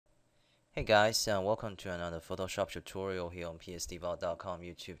Hey guys, welcome to another Photoshop tutorial here on psdvault.com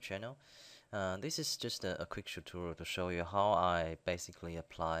YouTube channel. This is just a quick tutorial to show you how I basically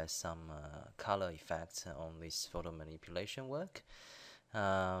apply some color effects on this photo manipulation work.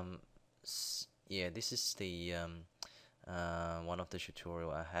 Yeah, this is the one of the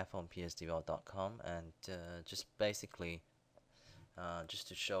tutorial I have on psdvault.com, and just basically just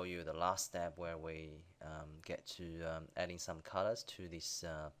to show you the last step where we get to adding some colors to this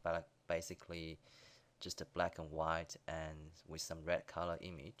basically just a black and white and with some red color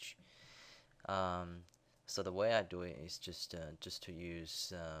image. Um, so the way I do it is just to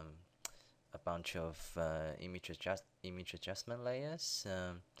use a bunch of image adjustment layers.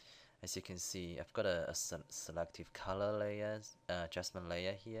 As you can see, I've got a selective color layers adjustment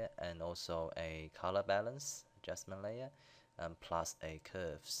layer here, and also a color balance adjustment layer, plus a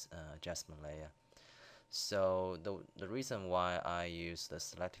curves adjustment layer. So the reason why I use the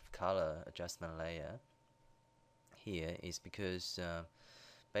selective color adjustment layer here is because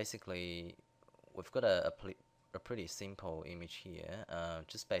basically we've got a pretty simple image here.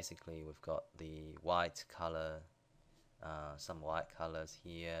 Just basically we've got the white color, some white colors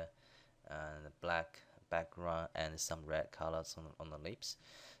here, and a black background, and some red colors on the lips.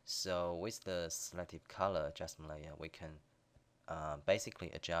 So with the selective color adjustment layer, we can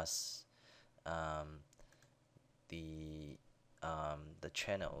basically adjust um, the the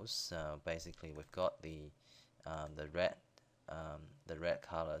channels. Basically, we've got the red the red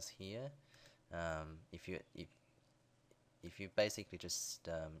colors here. If you basically just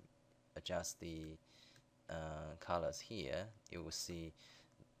adjust the colors here, you will see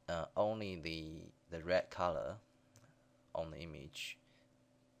only the red color on the image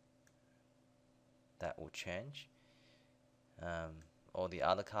that will change. All the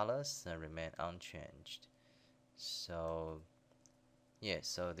other colors remain unchanged. So yeah,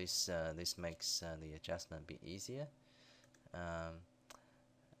 so this makes the adjustment a bit easier. Um,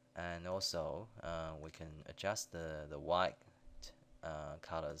 and also we can adjust the white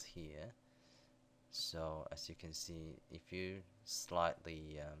colors here. So as you can see, if you slide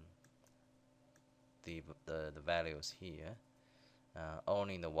the values here,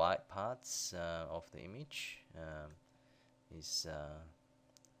 only the white parts of the image is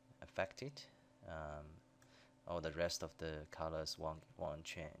affected. Um, all the rest of the colors won't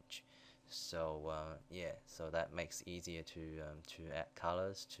change. So yeah, so that makes easier to add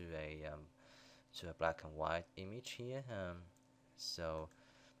colors to a black and white image here. So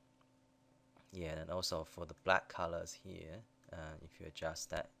yeah, and also for the black colors here, if you adjust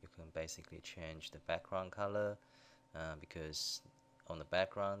that, you can basically change the background color, because on the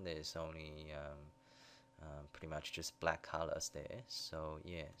background there's only pretty much just black colors there. So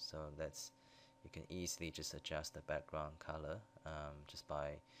yeah, so that's you can easily just adjust the background color just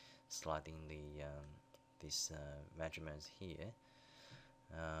by sliding these measurements here.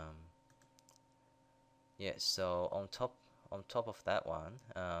 Um, yeah, so on top of that one,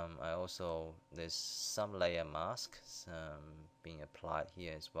 I also there's some layer masks being applied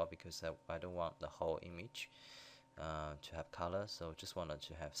here as well, because I don't want the whole image to have color, so just wanted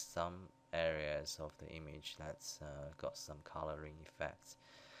to have some areas of the image that's got some coloring effects.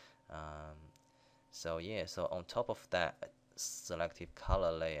 Um, so yeah, so on top of that selective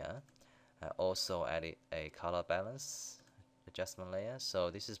color layer, I also added a color balance adjustment layer. So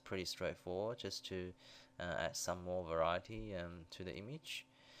this is pretty straightforward, just to add some more variety to the image.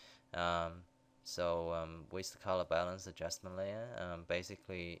 Um, with the color balance adjustment layer,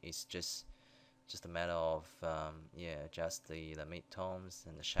 basically it's just a matter of yeah, adjust the midtones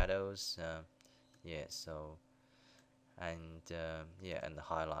and the shadows. Yeah, so and yeah, and the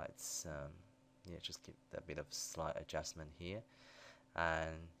highlights. Yeah, just give a bit of slight adjustment here.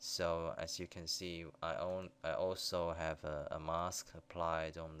 And so as you can see, I also have a mask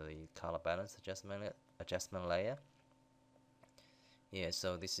applied on the color balance adjustment layer. Yeah,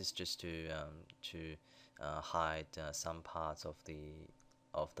 so this is just to hide some parts of the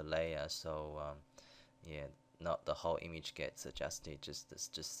layer. So yeah, not the whole image gets adjusted,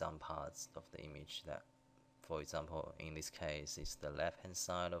 just some parts of the image that, for example, in this case, is the left hand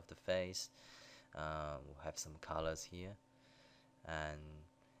side of the face. We'll have some colors here, and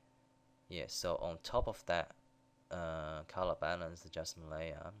yeah, so on top of that color balance adjustment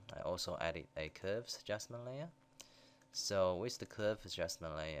layer, I also added a curves adjustment layer. So with the curve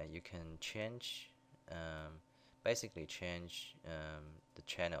adjustment layer, you can change, basically change the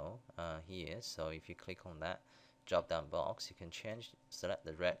channel here. So if you click on that drop down box, you can select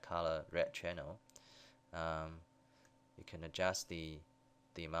the red color, red channel. You can adjust the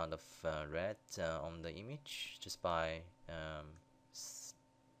amount of red on the image just by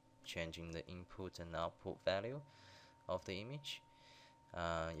changing the input and output value of the image.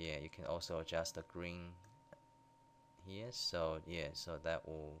 Yeah, you can also adjust the green here. So yeah, so that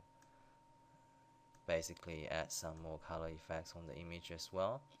will basically add some more color effects on the image as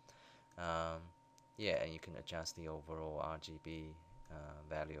well. Yeah, and you can adjust the overall RGB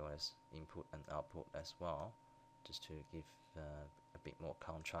value as input and output as well, just to give a bit more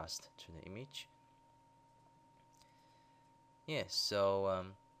contrast to the image. Yeah, so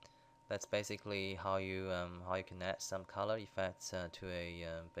that's basically how you can add some color effects to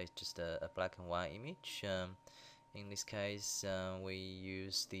just a black and white image. In this case, we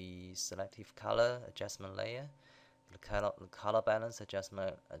use the selective color adjustment layer, the color balance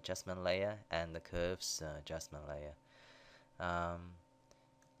adjustment layer, and the curves adjustment layer.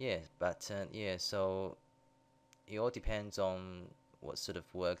 Yeah, but yeah, so it all depends on what sort of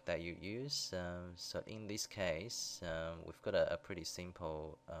work that you use. So in this case, we've got a pretty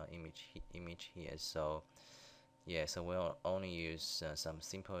simple image here. So yeah, so we'll only use some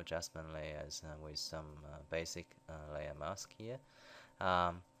simple adjustment layers with some basic layer mask here.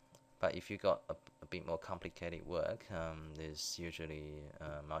 But if you got a bit more complicated work, there's usually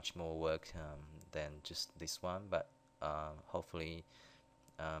much more work than just this one. But hopefully,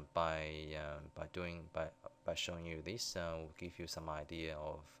 by showing you this, will give you some idea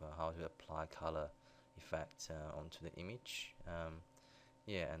of how to apply color effect onto the image.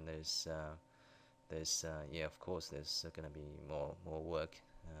 Yeah, and there's yeah, of course, there's going to be more work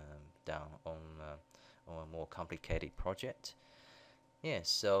down on a more complicated project. Yeah,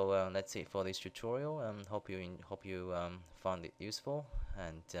 so that's it for this tutorial. Hope you found it useful,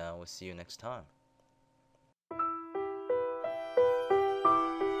 and we'll see you next time.